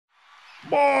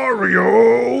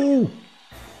Mario!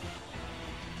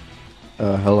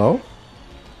 Hello?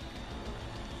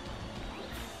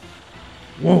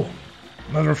 Whoa.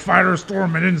 Another fighter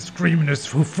storming in screaming his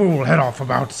fool head off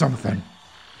about something.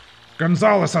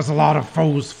 Gonzales has a lot of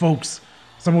foes, folks.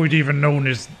 Some don't even know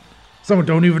his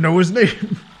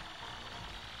name.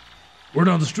 Word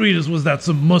on the street was that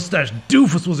some mustache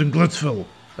doofus was in Glitzville.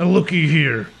 And looky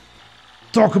here.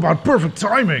 Talk about perfect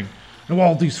timing. And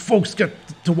all these folks get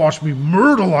to watch me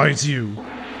myrtleize you.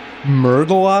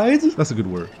 Myrtleize? That's a good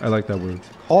word. I like that word.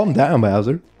 Calm down,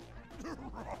 Bowser.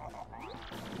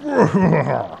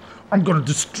 I'm gonna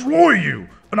destroy you,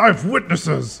 and I have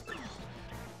witnesses.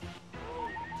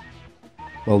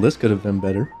 Well, this could have been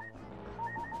better.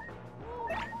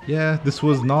 Yeah, this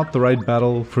was not the right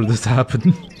battle for this to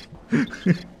happen.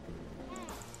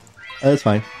 That's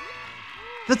fine.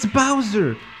 That's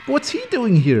Bowser! What's he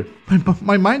doing here?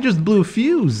 My mind just blew a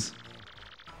fuse.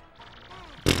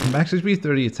 Max HP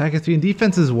 30, attack is 3, and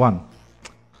defense is 1.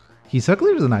 He's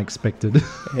uglier than I expected.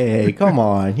 Hey, come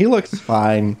on. He looks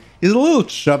fine. He's a little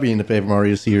chubby in the Paper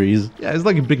Mario series. Yeah, he's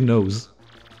like a big nose.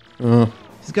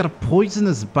 He's got a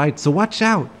poisonous bite, so watch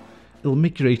out. It'll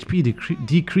make your HP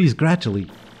decrease gradually.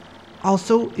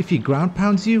 Also, if he ground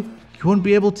pounds you, you won't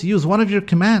be able to use one of your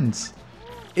commands.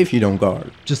 If you don't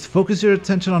guard. Just focus your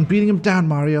attention on beating him down,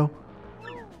 Mario.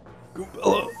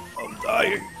 I'm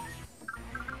dying.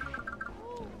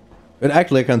 But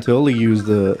actually, I can totally use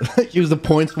the use the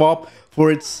point swap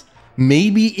for its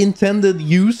maybe intended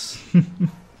use.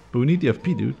 But we need the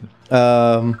FP, dude.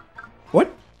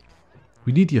 What?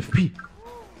 We need the FP.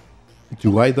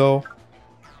 Do I though?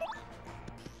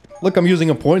 Look, I'm using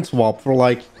a point swap for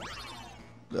like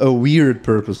a weird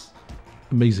purpose.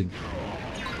 Amazing.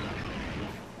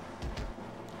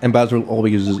 And Bowser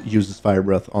always uses Fire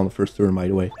Breath on the first turn, by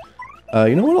the way.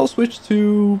 You know what? I'll switch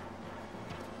to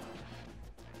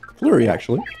Flurry,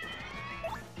 actually.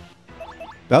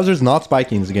 Bowser's not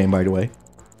spiky in this game, by the way.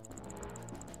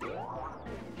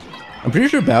 I'm pretty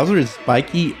sure Bowser is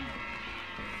spiky.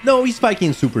 No, he's spiky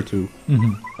in Super 2.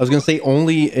 I was gonna say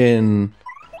only in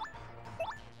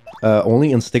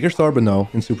Sticker Star, but no,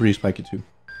 in Super he's spiky too.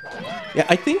 Yeah,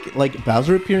 I think like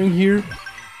Bowser appearing here.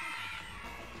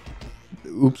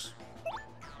 Oops.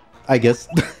 I guess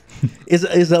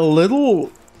is a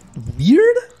little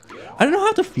weird. I don't know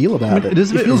how to feel about it. It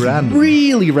is a bit feels random.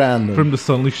 Really random. For him to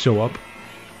suddenly show up.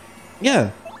 Yeah.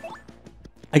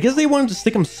 I guess they wanted to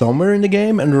stick him somewhere in the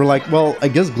game, and they're like, well, I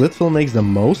guess Glitzville makes the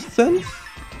most sense.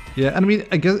 Yeah, and I mean,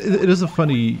 I guess it is a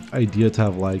funny idea to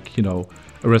have like, a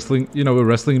wrestling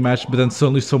match, but then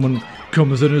suddenly someone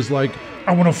comes in and is like,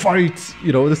 I want to fight.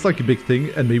 It's like a big thing,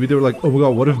 and maybe they were like, oh my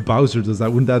god, what if Bowser does that?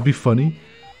 Wouldn't that be funny?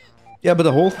 Yeah, but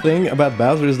the whole thing about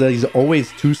Bowser is that he's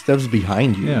always 2 steps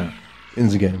behind you in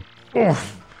the game. Oh,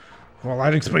 well,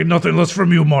 I'd expect nothing less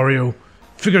from you, Mario.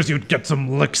 Figures you'd get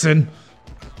some licks in.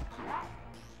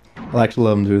 I'll actually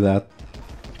let him do that.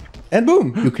 And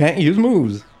boom, you can't use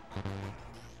moves.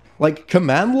 Like,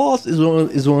 command loss is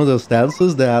one of those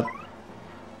statuses that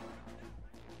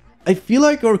I feel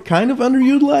like are kind of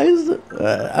underutilized.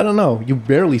 I don't know. You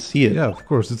barely see it. Yeah, of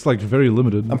course. It's like very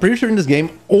limited. I'm pretty sure in this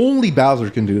game, only Bowser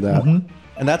can do that.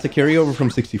 And that's a carryover from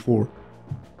 64.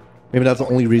 Maybe that's the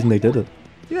only reason they did it.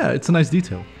 Yeah, it's a nice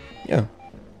detail. Yeah.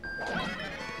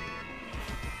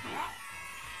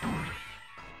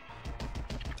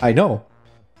 I know.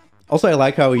 Also, I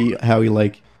like how he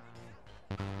like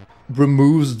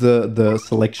removes the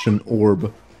selection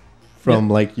orb from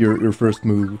like your first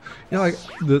move. Yeah, like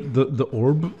the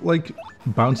orb like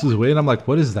bounces away, and I'm like,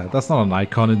 what is that? That's not an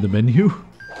icon in the menu.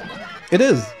 It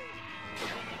is.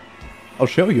 I'll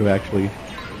show you actually.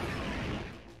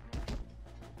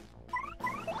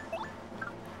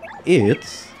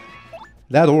 It's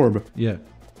that orb. Yeah.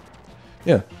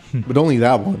 Yeah, but only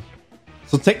that one.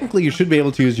 So technically, you should be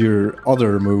able to use your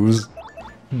other moves.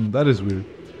 That is weird.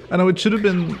 I know it should have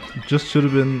been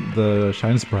the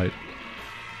Shine Sprite.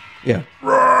 Yeah.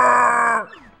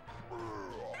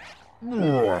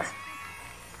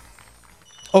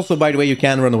 Also, by the way, you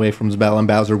can run away from this battle and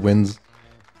Bowser wins.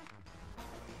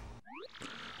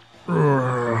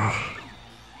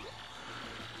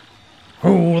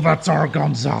 Oh, that's our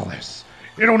Gonzales.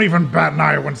 You don't even bat an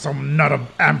eye when some nut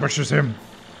ambushes him.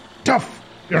 Tough.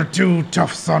 You're too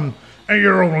tough, son. And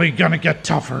you're only gonna get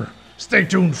tougher. Stay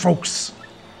tuned, folks.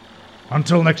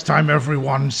 Until next time,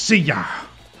 everyone. See ya.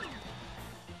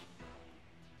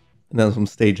 And then some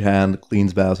stagehand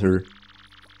cleans Bowser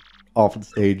off the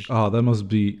stage. Oh, that must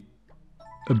be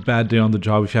a bad day on the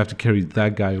job if you have to carry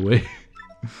that guy away.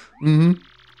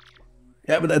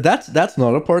 Yeah, but that's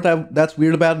not a part that's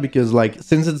weird about it, because like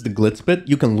since it's the glitz bit,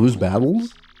 you can lose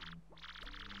battles.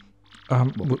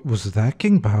 Was that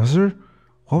King Bowser?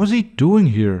 What was he doing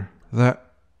here?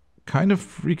 That kind of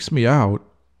freaks me out.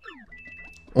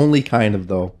 Only kind of,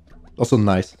 though. Also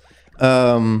nice.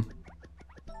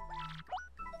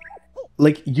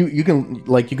 Like you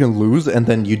can lose and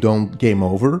then you don't game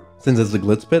over since it's a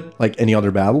glitch pit like any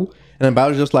other battle. And then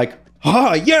Bowser's just like,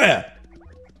 "Ha, yeah!"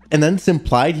 And then it's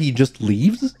implied he just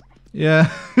leaves.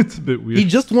 Yeah, it's a bit weird. He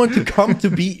just wants to come to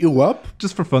beat you up,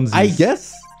 just for funsies. I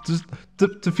guess. Just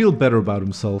to feel better about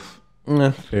himself.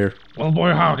 Fair. Well,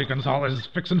 boy, howdy, Gonzales.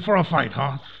 Fixing for a fight,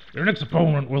 huh? Your next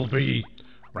opponent will be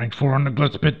rank 4 on the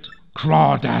glitz pit,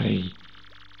 Crawdaddy.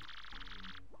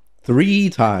 3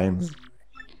 times.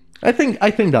 I think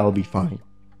that'll be fine.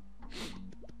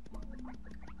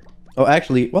 Oh,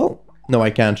 actually, well, no, I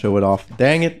can't show it off.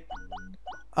 Dang it.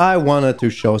 I wanted to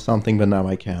show something, but now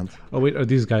I can't. Oh wait, are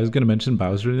these guys gonna mention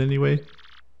Bowser in any way?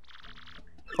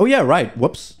 Oh yeah, right.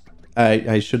 Whoops.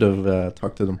 I should have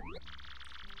talked to them.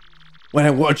 When I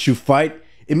watch you fight,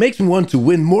 it makes me want to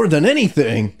win more than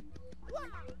anything.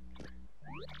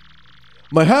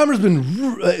 My hammer's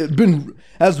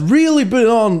has really been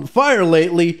on fire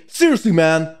lately. Seriously,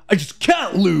 man, I just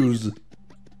can't lose.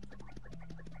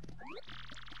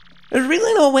 There's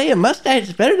really no way a mustache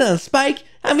is better than a spike.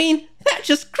 I mean, that's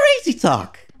just crazy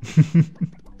talk.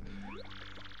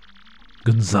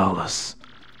 Gonzales,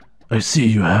 I see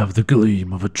you have the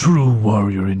gleam of a true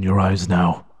warrior in your eyes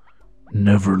now.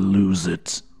 Never lose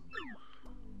it.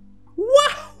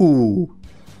 Wahoo!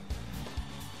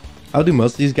 How do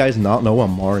most of these guys not know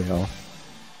I'm Mario?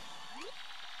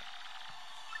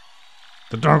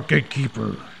 The Dark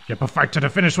Gatekeeper. Yep, a fight to the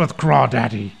finish with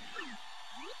Crawdaddy.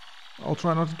 I'll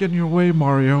try not to get in your way,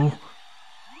 Mario.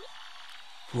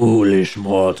 Foolish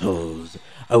mortals,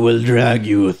 I will drag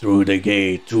you through the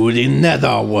gate to the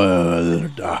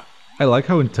netherworld. I like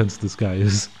how intense this guy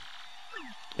is.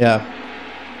 Yeah.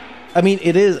 I mean,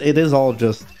 it is all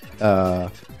just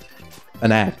an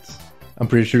act. I'm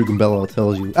pretty sure Gumbella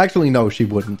tells you. Actually, no, she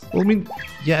wouldn't. Well, I mean,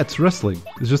 yeah, it's wrestling.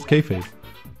 It's just kayfabe.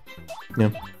 Yeah.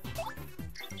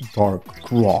 Dark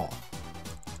Claw.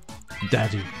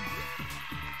 Daddy.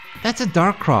 That's a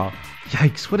Dark Claw.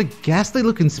 Yikes, what a ghastly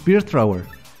looking spear thrower.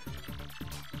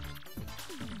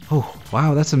 Oh,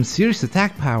 wow, that's some serious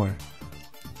attack power.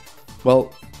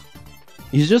 Well,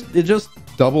 it's just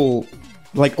double,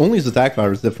 like only his attack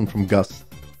power is different from Gus.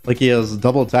 Like he has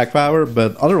double attack power,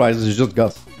 but otherwise it's just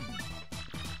Gus.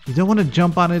 You don't want to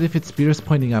jump on it if its spear is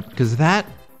pointing up, because that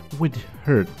would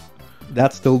hurt.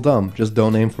 That's still dumb, just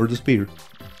don't aim for the spear.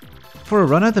 For a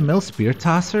run-of-the-mill spear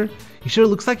tosser, he sure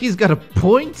looks like he's got a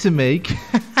point to make.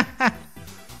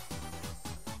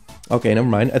 Okay, never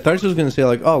mind. I thought she was gonna say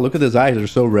like, oh, look at his eyes, they're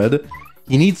so red.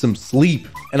 He needs some sleep.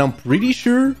 And I'm pretty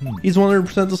sure he's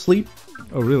 100% asleep.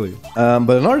 Oh, really? But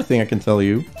another thing I can tell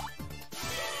you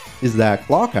is that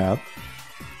Claw Cap,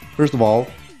 first of all,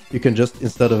 you can just,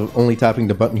 instead of only tapping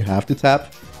the button you have to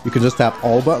tap, you can just tap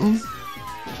all buttons.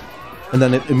 And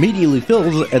then it immediately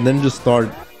fills, and then just start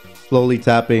slowly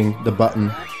tapping the button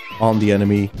on the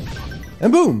enemy.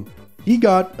 And boom! He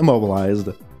got immobilized.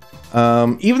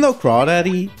 Even though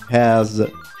Crawdaddy has,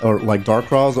 or like Dark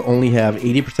Claws only have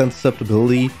 80%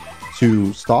 susceptibility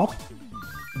to stop,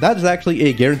 that is actually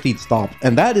a guaranteed stop.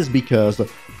 And that is because,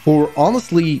 for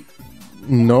honestly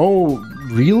no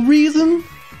real reason,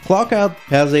 Clawcat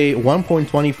has a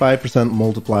 1.25%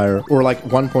 multiplier, or like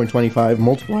 1.25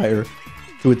 multiplier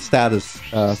to its status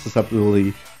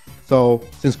susceptibility. So,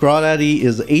 since Crawdaddy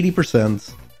is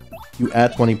 80%, you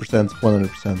add 20%,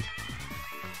 100%.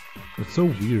 It's so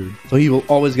weird. So he will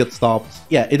always get stopped.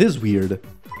 Yeah, it is weird.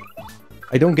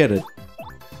 I don't get it.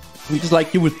 Because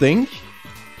like you would think...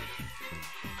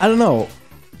 I don't know,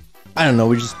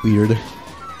 it's just weird.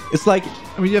 It's like...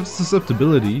 I mean, you have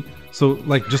susceptibility, so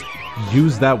like just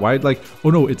use that wide, like, oh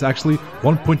no, it's actually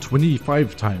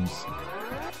 1.25 times.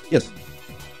 Yes.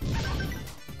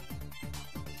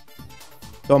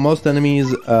 So most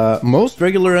enemies, most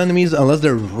regular enemies, unless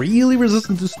they're really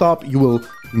resistant to stop, you will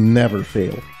never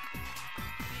fail.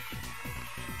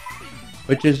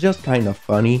 Which is just kind of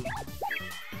funny.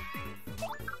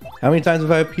 How many times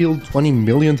have I appealed? 20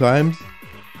 million times?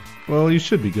 Well, you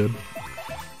should be good.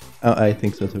 I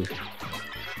think so too.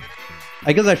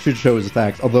 I guess I should show his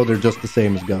attacks, although they're just the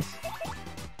same as Gus.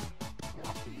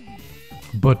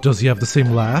 But does he have the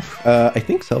same laugh? I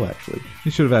think so, actually. He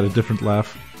should have had a different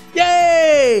laugh.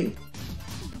 Yay!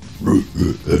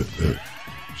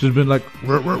 Should have been like...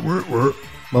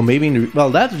 Well, maybe... Well,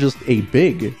 that's just a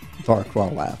big Dark Claw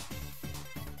laugh.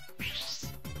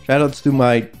 Shoutouts to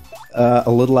my A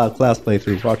Little Outclassed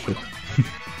playthrough. Watch it.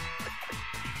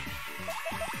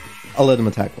 I'll let him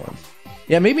attack once.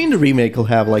 Yeah, maybe in the remake he'll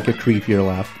have like a creepier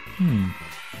laugh.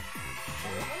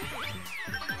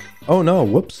 Oh no,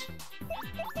 whoops.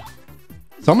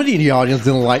 Somebody in the audience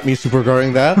didn't like me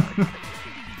superguarding that.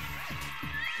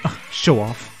 Show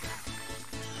off.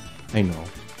 I know.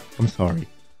 I'm sorry.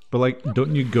 But like,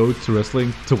 don't you go to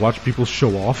wrestling to watch people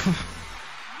show off?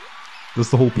 That's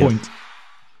the whole point. Yes.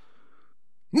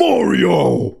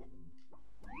 Mario!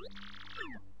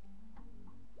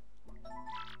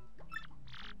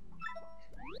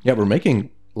 Yeah, we're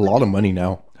making a lot of money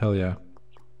now. Hell yeah.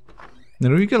 You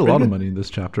know, you get a lot of money in this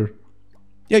chapter.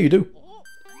 Yeah, you do.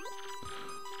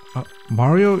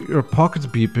 Mario, your pocket's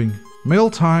beeping. Mail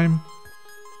time.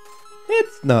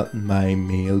 It's not my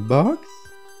mailbox.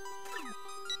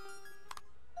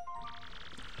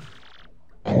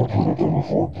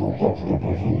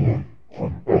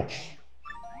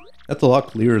 That's a lot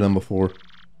clearer than before.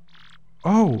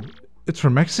 Oh, it's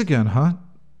from X again, huh?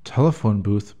 Telephone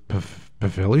booth.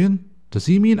 Pavilion? Does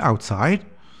he mean outside?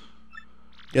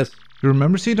 Yes. You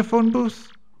remember seeing the phone booth?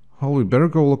 Well, we better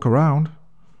go look around.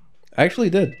 I actually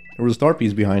did. There was a star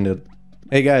piece behind it.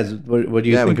 Hey guys, what do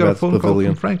you think we got about a phone the call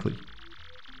pavilion? from Frankly.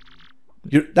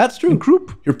 That's true.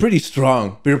 Group. You're pretty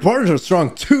strong, but your partners are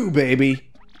strong too,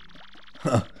 baby.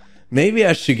 Huh. Maybe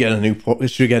I should get new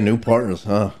partners,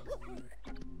 huh?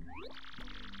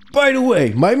 By the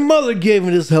way, my mother gave me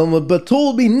this helmet, but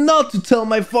told me not to tell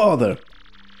my father.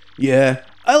 Yeah,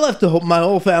 I left my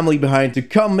whole family behind to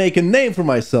come make a name for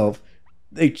myself.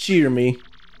 They cheer me.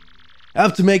 I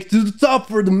have to make it to the top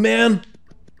for the man.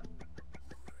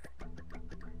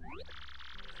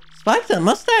 Spikes and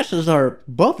mustaches are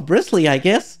both bristly, I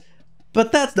guess.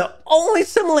 But that's the only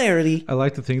similarity. I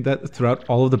like to think that throughout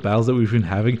all of the battles that we've been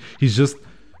having, he's just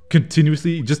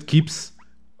continuously just keeps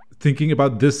thinking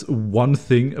about this one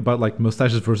thing about like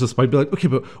mustaches versus Spike. Be like, okay,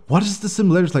 but what is the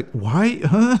similarity? Like, why?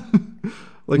 Huh?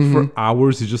 Like for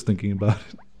hours, he's just thinking about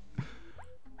it.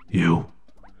 You,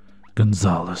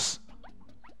 Gonzales.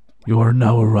 You are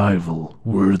now a rival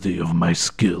worthy of my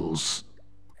skills.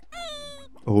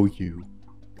 Oh, you.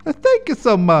 Thank you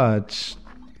so much.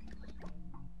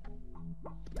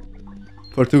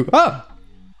 For two. Ah!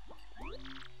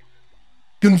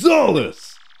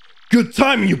 Gonzales! Good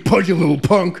timing, you pudgy little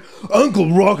punk. Uncle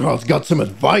Rockhaw's got some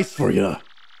advice for you.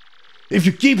 If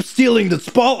you keep stealing the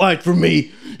spotlight from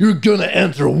me, you're gonna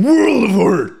enter a world of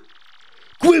hurt.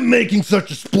 Quit making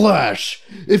such a splash.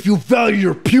 If you value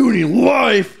your puny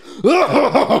life.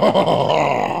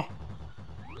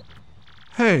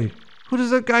 Hey, who does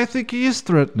that guy think he is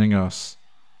threatening us?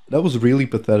 That was really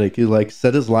pathetic. He like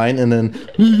said his line and then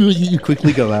you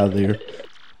quickly got out of there.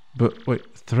 But wait,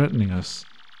 threatening us?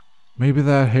 Maybe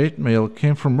that hate mail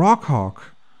came from Rockhawk.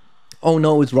 Oh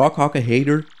no, is Rockhawk a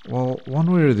hater? Well,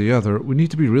 one way or the other, we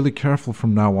need to be really careful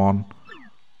from now on.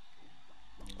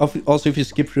 Also, if you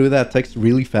skip through that text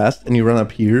really fast and you run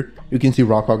up here, you can see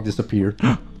Rockhawk disappear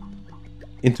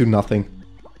into nothing.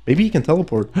 Maybe he can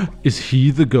teleport. Is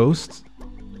he the ghost?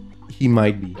 He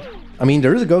might be. I mean,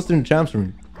 there is a ghost in the champs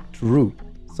room. True.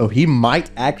 So he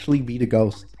might actually be the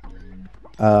ghost.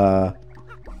 But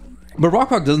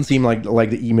Rockhawk doesn't seem like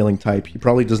the emailing type. He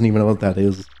probably doesn't even know what that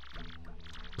is.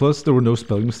 Plus, there were no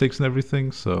spelling mistakes and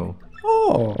everything, so...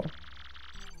 Oh.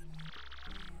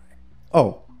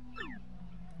 Oh.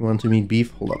 You want to meet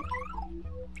Beef? Hold up.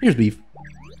 Here's Beef.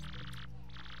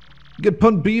 Get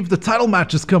pumped, Beef. The title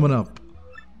match is coming up.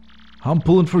 I'm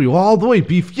pulling for you all the way,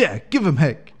 Beef. Yeah, give him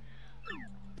heck.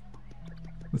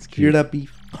 Let's hear that,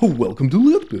 Beef. Oh, welcome to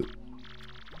Little.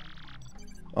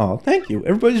 Oh, thank you.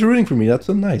 Everybody's rooting for me. That's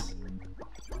so nice.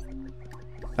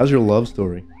 How's your love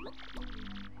story?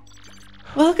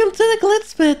 Welcome to the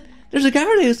Glitspit. There's a guy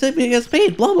who said he gets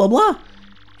paid, blah, blah, blah.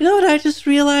 You know what I just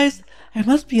realized? I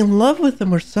must be in love with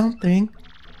him or something.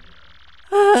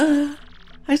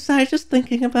 I sigh just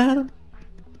thinking about him.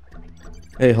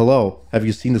 Hey, hello. Have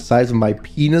you seen the size of my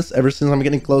penis ever since I'm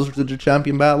getting closer to the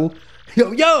champion battle?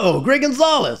 Yo, Greg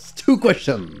Gonzales! 2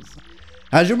 questions.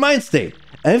 How's your mind state?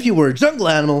 And if you were a jungle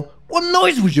animal, what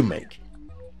noise would you make?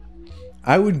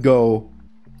 I would go...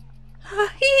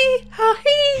 Ha-hee,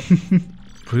 ha-hee.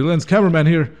 Freelance cameraman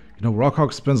here. You know,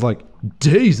 Rockhawk spends like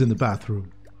days in the bathroom.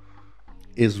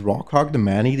 Is Rockhawk the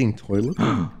man-eating toilet?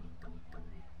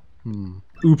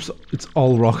 Oops, it's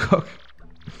all Rockhawk.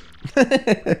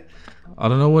 I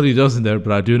don't know what he does in there,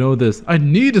 but I do know this. I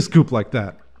need a scoop like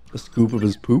that. A scoop of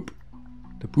his poop?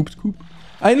 The poop scoop?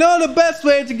 I know the best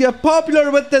way to get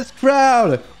popular with this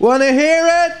crowd. Wanna hear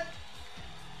it?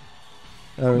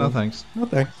 No thanks. No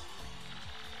thanks.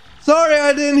 Sorry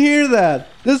I didn't hear that.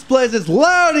 This place is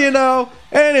loud, you know.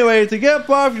 Anyway, to get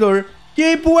popular,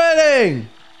 keep winning.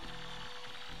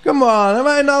 Come on, am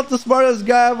I not the smartest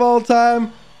guy of all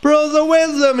time? Pearls of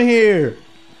wisdom here.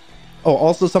 Oh,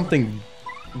 also something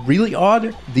really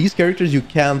odd. These characters you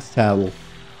can't tell.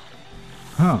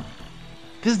 Huh.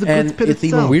 This is the And good pit it's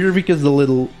itself. even weirder because the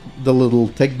little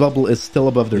text bubble is still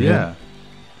above their Yeah. head.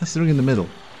 That's the ring in the middle.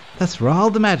 That's where all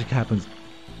the magic happens.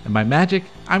 And by magic,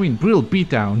 I mean real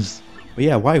beatdowns. But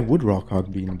yeah, why would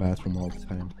Rockhawk be in the bathroom all the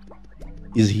time?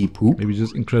 Is he poop? Maybe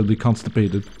just incredibly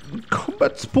constipated.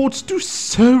 Combat sports do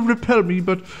so repel me,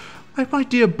 but my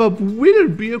dear Bub will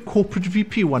be a corporate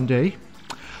VP one day.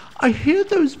 I hear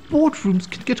those boardrooms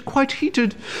can get quite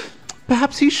heated.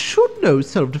 Perhaps he should know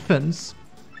self-defense.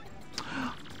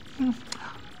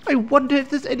 I wonder if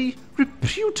there's any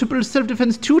reputable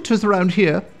self-defense tutors around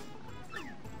here.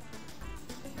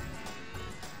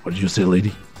 What did you say,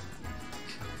 lady?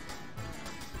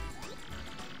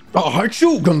 Oh, it's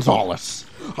you, Gonzales.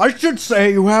 I should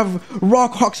say you have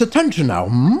Rockhawk's attention now,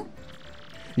 hmm?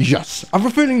 Yes, I have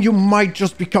a feeling you might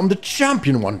just become the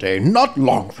champion one day, not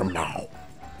long from now.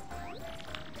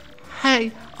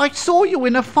 Hey, I saw you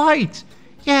in a fight.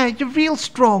 Yeah, you're real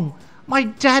strong. My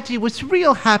daddy was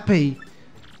real happy.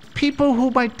 People who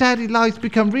my daddy likes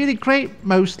become really great,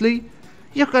 mostly.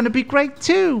 You're gonna be great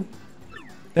too.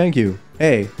 Thank you.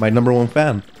 Hey, my #1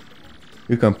 fan.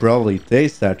 You can probably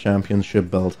taste that championship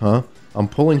belt, huh? I'm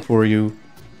pulling for you.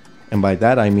 And by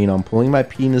that I mean I'm pulling my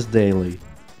penis daily.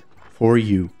 For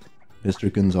you,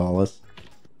 Mr. Gonzales.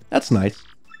 That's nice.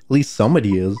 At least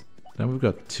somebody is. Then we've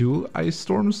got 2 ice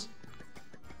storms.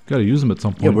 Gotta use them at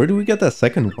some point. Yeah, where do we get that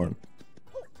second one?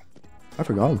 I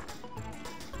forgot.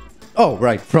 Oh,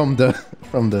 right, from the...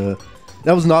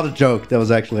 That was not a joke. That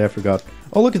was actually, I forgot.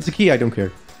 Oh, look, it's a key. I don't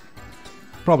care.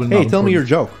 Probably not. Hey, tell me your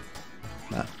joke.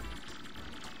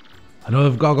 I know I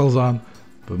have goggles on,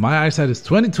 but my eyesight is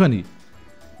 20/20.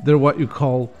 They're what you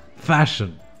call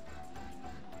fashion.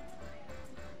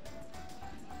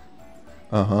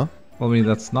 Uh-huh. Well, I mean,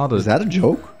 that's not a... Is that a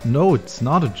joke? No, it's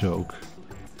not a joke.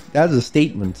 That is a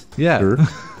statement. Yeah. Sir.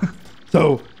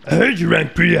 So, I heard you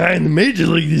rank pretty high in the Major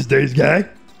League these days, guy.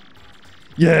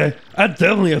 Yeah, I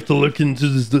definitely have to look into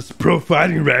this pro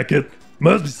fighting racket.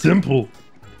 Must be simple.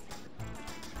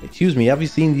 Excuse me, have you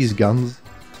seen these guns?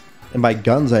 And by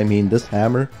guns, I mean this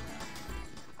hammer.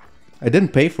 I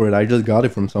didn't pay for it, I just got it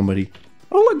from somebody.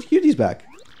 Oh, look, Cutie's back.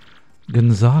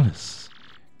 Gonzales,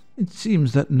 it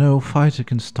seems that no fighter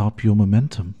can stop your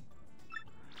momentum.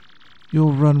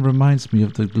 Your run reminds me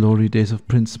of the glory days of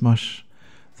Prince Mush,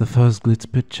 the first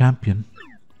Glitzpit champion.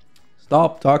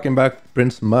 Stop talking about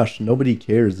Prince Mush, nobody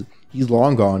cares. He's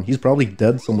long gone, he's probably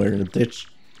dead somewhere in a ditch.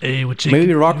 Hey, what you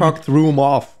Maybe Rockhawk threw him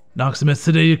off. knocks him at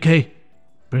today, UK.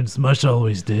 Prince Mush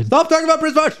always did. Stop talking about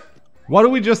Prince Mush! What do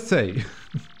we just say?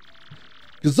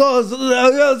 Cause I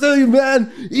gotta tell you,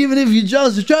 man, even if you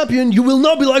just a champion, you will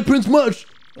not be like Prince Mush.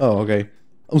 Oh, okay.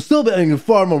 I'm still betting the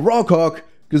farm on Rockhawk,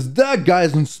 cause that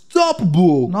guy's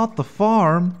unstoppable. Not the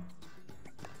farm.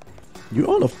 You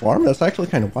own a farm? That's actually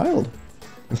kind of wild.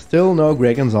 And still no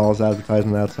Greg Gonzales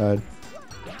advertisement outside.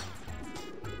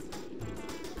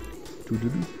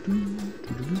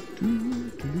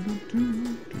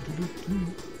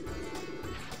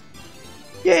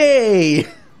 Yay!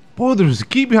 Boy, there's a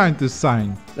key behind this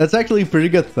sign. That's actually a pretty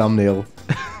good thumbnail.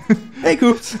 Hey,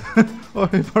 Coops! Oh,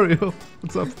 hey, Mario.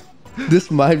 What's up?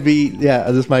 This might be,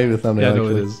 this might be the thumbnail. Yeah, no,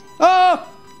 actually. it is. Ah!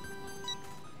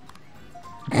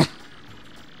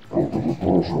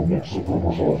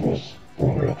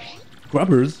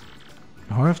 Grubbers?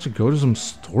 Now I have to go to some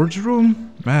storage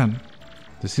room? Man,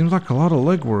 this seems like a lot of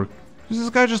legwork. Is this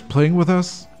guy just playing with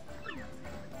us?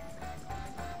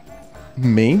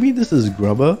 Maybe this is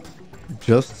Grubba,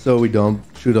 just so we don't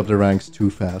shoot up the ranks too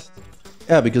fast.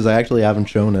 Yeah, because I actually haven't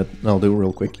shown it. I'll do it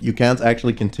real quick. You can't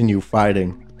actually continue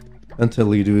fighting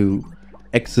until you do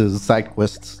X's side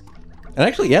quests. And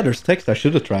actually, yeah, there's text. I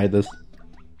should have tried this.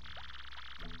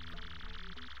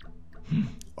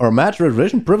 Our match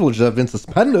revision privileges have been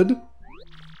suspended.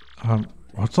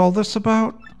 What's all this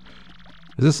about?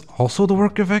 Is this also the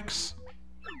work of X?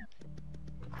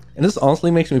 And this honestly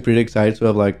makes me pretty excited to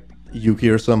have like Yuki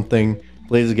or something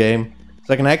play this game,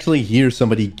 so I can actually hear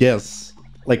somebody guess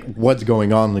like what's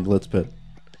going on in the Glitz Pit.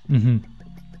 Mm-hmm.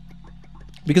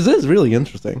 Because it is really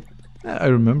interesting. I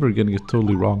remember getting it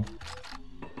totally wrong.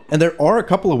 And there are a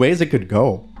couple of ways it could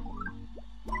go.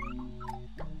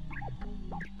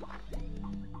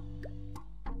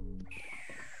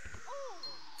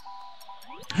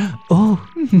 Oh,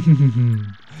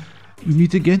 we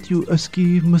need to get you a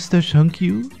ski mustache hunk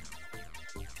you.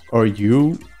 Are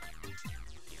you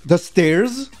the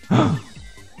stairs?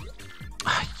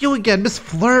 You again, Miss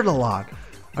Flirt a lot.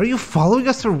 Are you following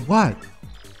us or what?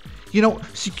 You know,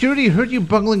 security heard you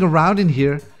bungling around in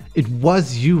here. It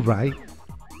was you, right?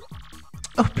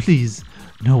 Oh, please,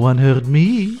 No one heard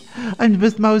me. I'm the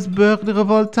best mouse burglar of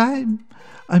all time.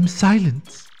 I'm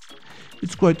silent.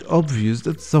 It's quite obvious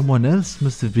that someone else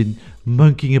must have been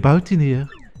monkeying about in here.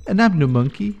 And I'm no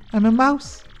monkey, I'm a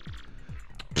mouse.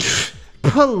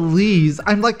 Please,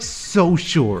 I'm like so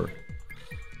sure.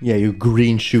 Yeah, you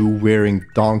green shoe wearing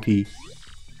donkey.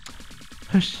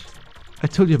 Hush, I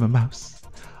told you I'm a mouse.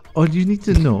 All you need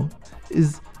to know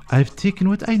is I've taken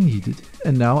what I needed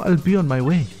and now I'll be on my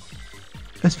way.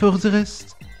 As for the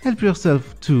rest, help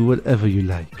yourself to whatever you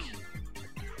like.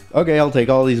 Okay, I'll take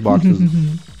all these boxes.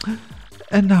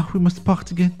 And now we must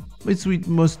part again, my sweet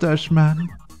mustache man.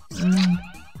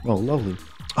 Oh, lovely.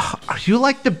 Are you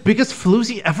like the biggest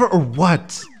floozy ever or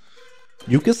what?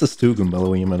 You kissed us too, Gumbella,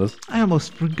 when you met us. I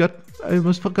almost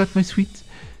forgot, my sweet.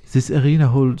 This arena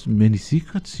holds many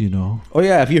secrets, you know. Oh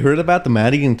yeah, have you heard about the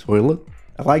Madigan toilet?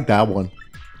 I like that one.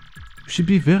 You should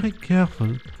be very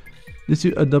careful, lest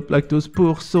you end up like those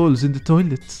poor souls in the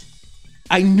toilets.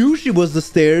 I knew she was the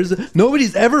stairs.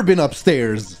 Nobody's ever been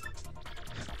upstairs.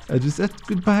 I just said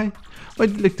goodbye, my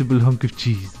delectable hunk of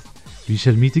cheese. We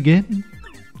shall meet again.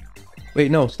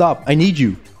 Wait, no, stop. I need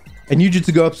you. I need you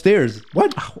to go upstairs.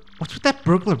 What? What's with that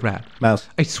burglar rat? Mouse.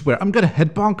 I swear, I'm gonna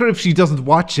head bonk her if she doesn't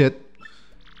watch it.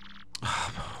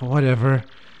 Whatever.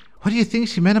 What do you think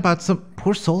she meant about some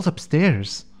poor souls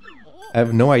upstairs? I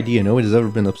have no idea. Nobody's ever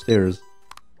been upstairs.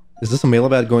 Is this a mail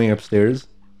about going upstairs?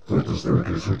 The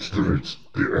staircase activates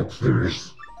the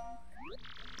upstairs.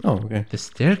 Oh, okay. The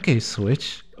staircase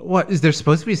switch? What, is there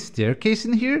supposed to be a staircase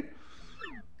in here?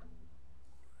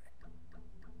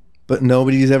 But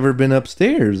nobody's ever been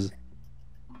upstairs.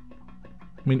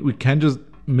 I mean, we can't just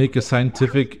make a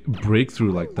scientific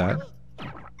breakthrough like that.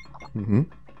 Mm-hmm.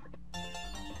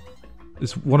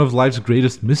 It's one of life's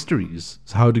greatest mysteries.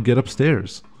 It's how to get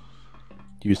upstairs.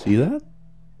 Do you see that?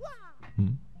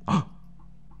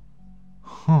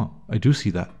 Huh, I do see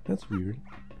that. That's weird.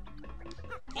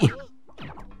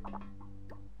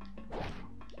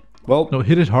 Well, No,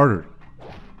 hit it harder.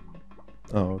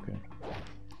 oh, okay.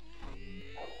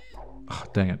 Oh,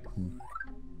 dang it.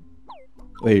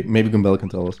 Wait, maybe Gumbella can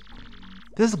tell us.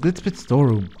 This is Glitzpit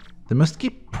storeroom. They must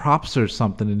keep props or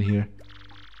something in here.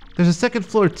 There's a second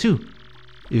floor too.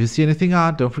 If you see anything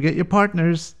odd, don't forget your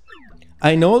partners.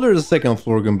 I know there's a second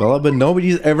floor, Gumbella, but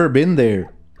nobody's ever been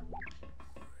there.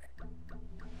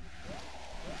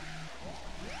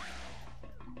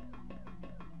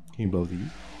 Can you blow these?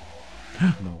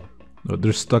 No. No,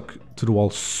 they're stuck to the wall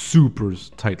super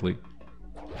tightly.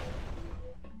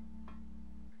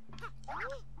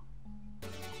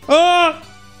 Ah!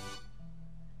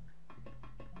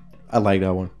 I like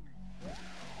that one.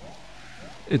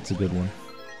 It's a good one.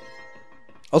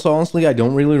 Also, honestly, I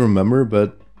don't really remember,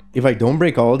 but if I don't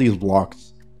break all these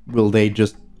blocks, will they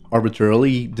just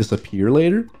arbitrarily disappear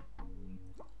later?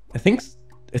 I think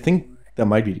that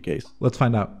might be the case. Let's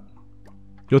find out.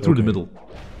 Go through the Okay. middle.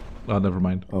 Oh, never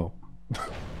mind. Oh.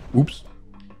 Oops.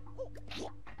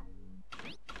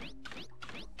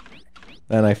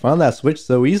 And I found that switch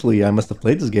so easily, I must have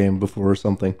played this game before or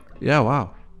something. Yeah,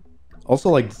 wow. Also,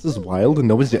 like, this is wild and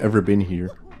nobody's ever been here.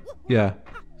 Yeah.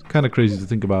 It's kind of crazy to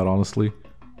think about, honestly.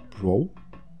 Bro?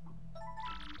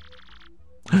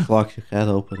 Lock, you can't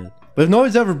open it. But if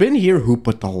nobody's ever been here, who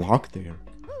put the lock there?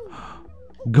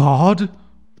 God?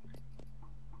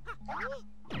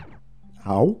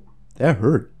 How? That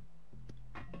hurt.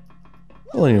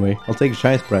 Well, anyway, I'll take a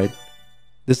Shine Sprite.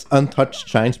 This untouched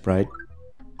Shine Sprite.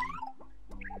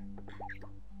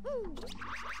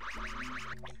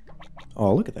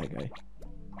 Oh, look at that guy.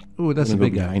 Ooh, that's a I'm gonna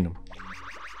big go guy. behind him.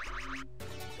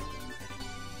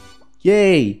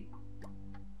 Yay!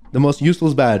 The most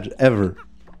useless badge ever.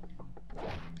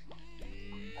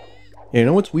 Yeah, you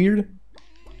know what's weird?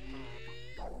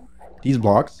 These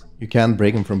blocks, you can't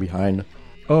break them from behind.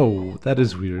 Oh, that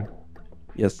is weird.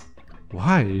 Yes.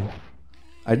 Why?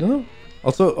 I don't know.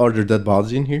 Also, are there dead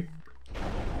bodies in here?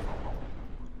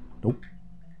 Nope.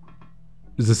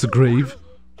 Is this a grave?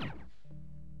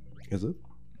 Is it?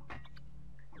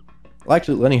 Well,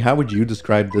 actually, Lenny, how would you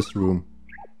describe this room?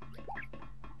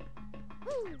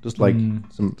 Just like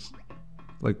some...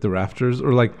 Like the rafters?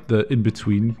 Or like the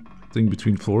in-between thing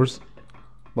between floors?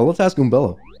 Well, let's ask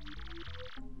Umbella.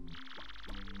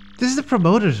 This is the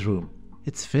promoter's room.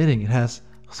 It's fitting. It has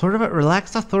sort of a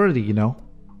relaxed authority, you know?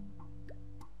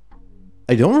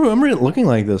 I don't remember it looking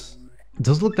like this. It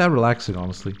doesn't look that relaxing,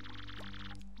 honestly.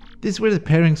 This is where the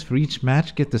pairings for each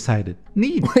match get decided.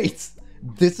 Neat! Wait,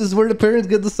 this is where the parents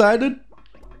get decided?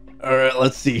 Alright,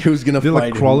 let's see who's gonna They fight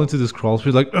like crawl who. into this crawl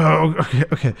space like, oh,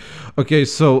 okay,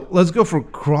 so let's go for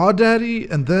Crawdaddy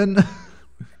and then...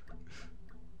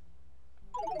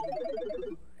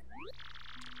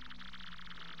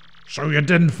 So you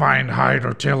didn't find hide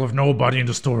or tail of nobody in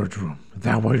the storage room. Is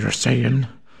that what you're saying?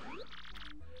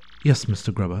 Yes,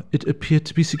 Mr. Grubber, it appeared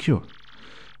to be secure.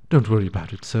 Don't worry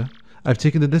about it, sir. I've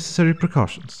taken the necessary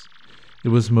precautions. It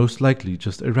was most likely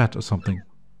just a rat or something.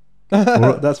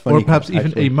 That's funny. Or perhaps even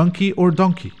actually. a monkey or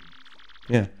donkey.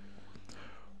 Yeah.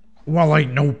 Well,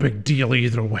 ain't no big deal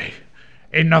either way.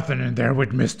 Ain't nothing in there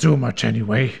we'd miss too much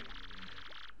anyway.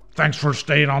 Thanks for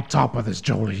staying on top of this,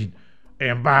 Jolene.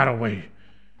 And by the way,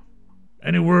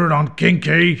 any word on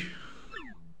Kincaid?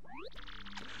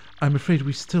 I'm afraid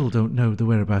we still don't know the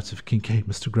whereabouts of Kincaid,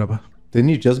 Mr. Grubber. Didn't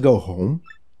you just go home?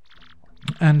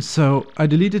 And so I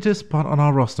deleted his spot on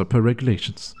our roster per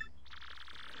regulations.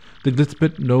 The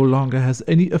Glitzbit no longer has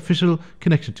any official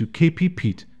connection to KP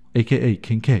Pete, aka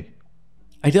Kincaid.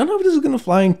 I don't know if this is gonna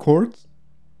fly in court.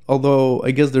 Although, I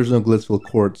guess there's no Glitzville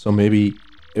court, so maybe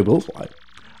it will fly.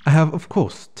 I have, of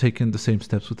course, taken the same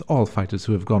steps with all fighters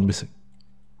who have gone missing.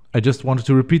 I just wanted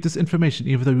to repeat this information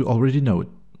even though you already know it.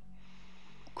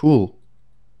 Cool.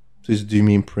 So do you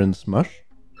mean Prince Mush?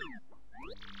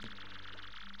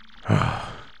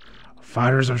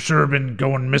 Fighters have sure been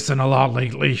going missing a lot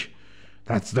lately.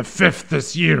 That's the 5th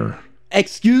this year.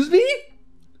 Excuse me?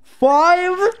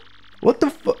 5? What the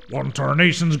fuck? One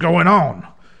tarnation's going on.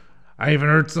 I even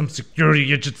heard some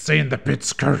security idiots saying the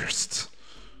pit's cursed.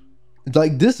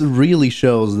 Like, this really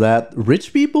shows that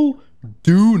rich people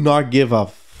do not give a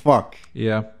fuck.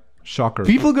 Yeah, shocker.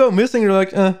 People go missing, you're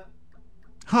like,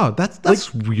 Huh,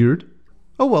 that's weird.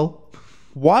 Oh well.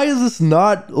 why is this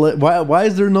not, why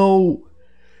is there no...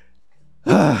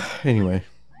 Anyway.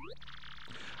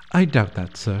 I doubt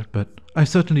that, sir, but I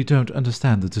certainly don't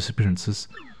understand the disappearances.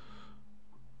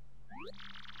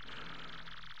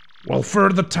 Well,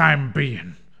 for the time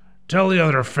being, tell the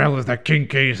other fellas that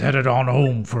Kincaid's headed on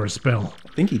home for a spell.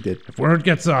 I think he did. If word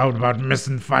gets out about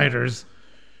missing fighters,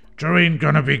 sure ain't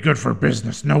gonna be good for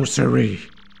business, no siree.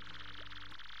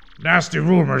 Nasty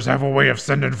rumors have a way of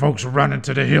sending folks running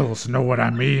to the hills, know what I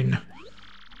mean?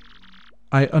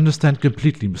 I understand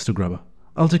completely, Mr. Grubber.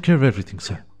 I'll take care of everything,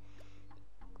 sir.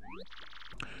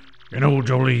 You know,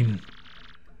 Jolene,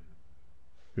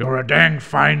 you're a dang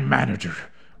fine manager,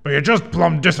 but you just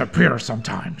plumb disappear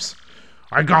sometimes.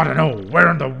 I gotta know,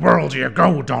 where in the world do you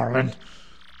go, darling?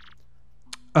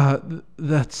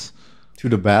 That's... To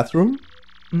the bathroom?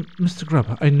 Mr.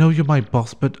 Grubber, I know you're my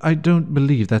boss, but I don't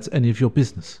believe that's any of your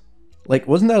business. Like,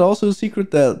 wasn't that also a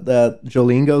secret that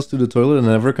Jolene goes to the toilet and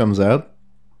never comes out?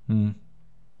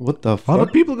 What the A lot of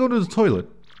fuck? people go to the toilet.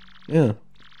 Yeah.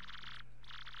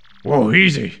 Whoa,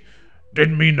 easy.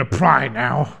 Didn't mean to pry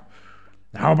now.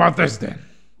 How about this then?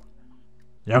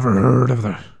 You ever heard of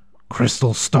the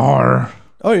Crystal Star?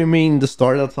 Oh, you mean the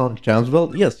star that's on Cham's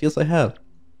belt? Yes, I have.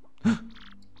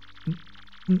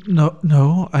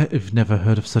 No, I've never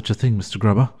heard of such a thing, Mr.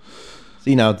 Grubber.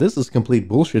 See, now this is complete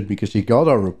bullshit because she got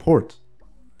our report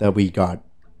that we got.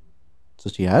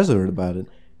 So she has heard about it.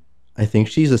 I think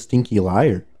she's a stinky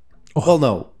liar. Oh. Well,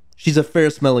 no. She's a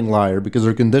fair-smelling liar because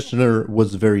her conditioner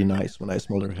was very nice when I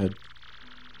smelled her head.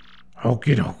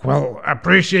 Okie doke. Well, I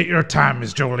appreciate your time,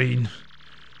 Miss Jolene.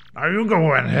 Now you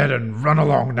go ahead and run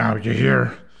along now, you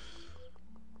hear?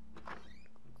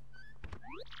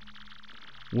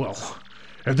 Well,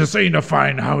 if this ain't a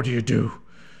fine how do you do?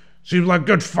 Seems like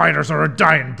good fighters are a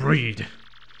dying breed.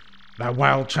 That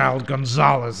wild child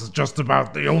Gonzales is just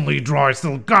about the only draw I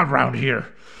still got round here.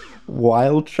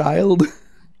 Wild child?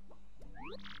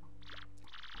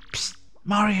 Psst,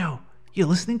 Mario, you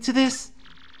listening to this?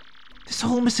 This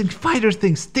whole missing fighter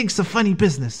thing stinks of funny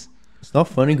business. It's not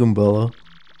funny, Gumbella.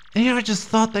 And I just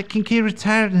thought that Kincaid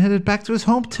retired and headed back to his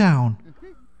hometown.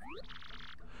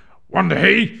 One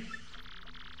day,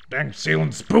 dang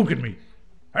ceiling's spooking me.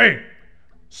 Hey,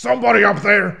 somebody up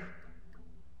there!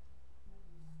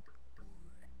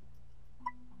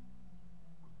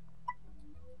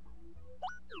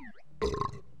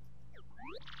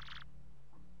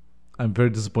 I'm very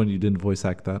disappointed you didn't voice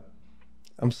act that.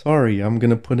 I'm sorry, I'm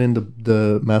gonna put in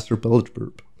the Master Belch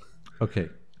burp. Okay.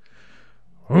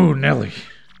 Ooh, Nelly.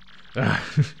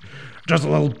 Just a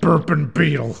little burping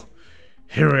beetle.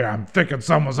 Here I am, thinking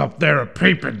someone's up there a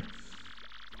peeping.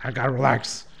 I gotta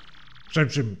relax.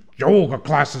 Some yoga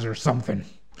classes or something.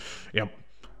 Yep.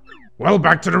 Well,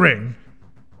 back to the ring.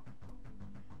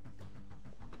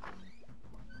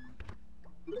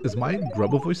 Is my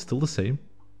Grubber voice still the same?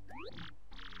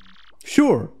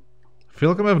 Sure. I feel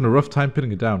like I'm having a rough time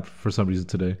pinning it down for some reason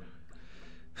today.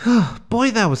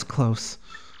 Boy, that was close.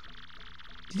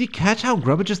 Did you catch how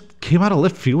Grubba just came out of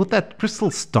left field with that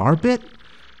crystal star bit?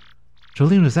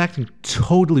 Jolene was acting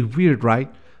totally weird,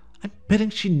 right? I'm betting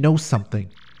she knows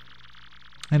something.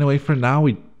 Anyway, for now,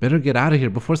 we Better get out of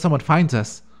here before someone finds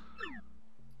us.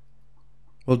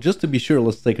 Well, just to be sure,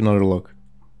 let's take another look.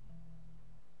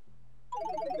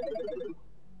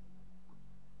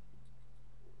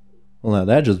 Well, now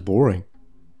that's just boring.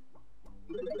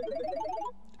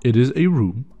 It is a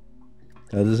room.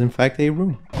 That is in fact a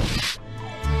room.